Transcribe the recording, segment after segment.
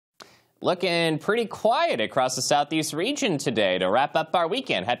Looking pretty quiet across the southeast region today to wrap up our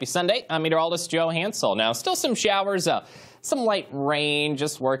weekend. Happy Sunday. I'm meteorologist Joe Hansel. Now, still some showers, some light rain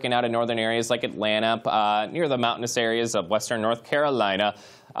just working out in northern areas like Atlanta, near the mountainous areas of western North Carolina.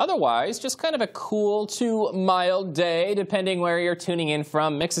 Otherwise, just kind of a cool to mild day, depending where you're tuning in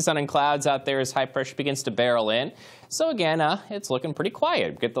from. Mix of sun and clouds out there as high pressure begins to barrel in. So again, it's looking pretty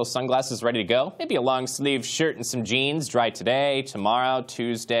quiet. Get those sunglasses ready to go. Maybe a long sleeve shirt and some jeans. Dry today, tomorrow,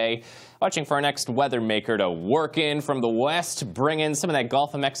 Tuesday. Watching for our next weather maker to work in from the west, bring in some of that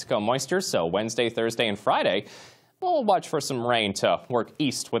Gulf of Mexico moisture. So Wednesday, Thursday, and Friday, we'll watch for some rain to work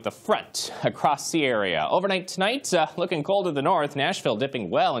east with the front across the area. Overnight tonight, looking cold to the north. Nashville dipping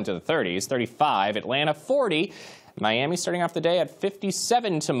well into the 30s, 35. Atlanta, 40. Miami starting off the day at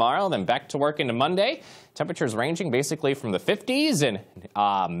 57 tomorrow, then back to work into Monday. Temperatures ranging basically from the 50s in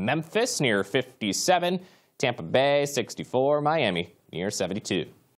Memphis near 57. Tampa Bay, 64. Miami near 72.